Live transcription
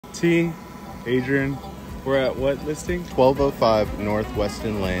T, Adrian. We're at what listing? 1205 North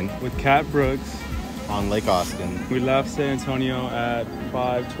Weston Lane With Kat Brooks. on Lake Austin. We left San Antonio at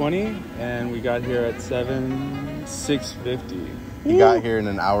 5:20 and we got here at 6:50. You got here in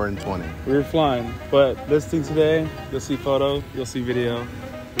an hour and 20. We were flying, but listing today, you'll see photo, you'll see video.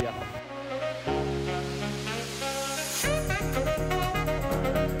 Yeah.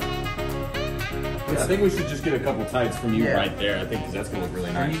 I think we should just get a couple tights from you right there. I think because that's gonna look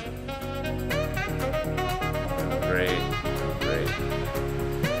really nice. Great, great.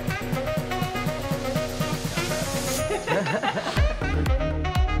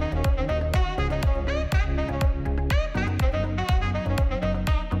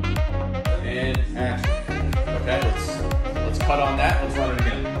 And action. Okay, let's cut on that. Let's run it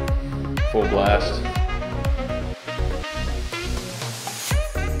again. Full blast.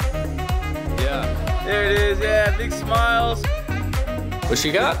 Yeah. There it is. Yeah, big smiles. What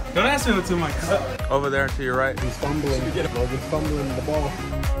she got? Don't ask me what's in my cup. Over there to your right. He's fumbling. Logan's fumbling the ball.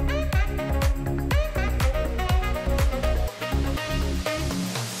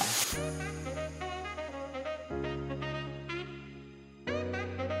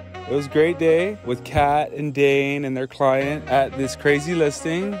 It was a great day with Kat and Dane and their client at this crazy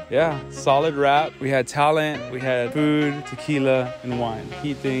listing. Yeah, solid wrap. We had talent, we had food, tequila, and wine.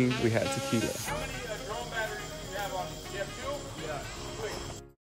 Key thing, we had tequila.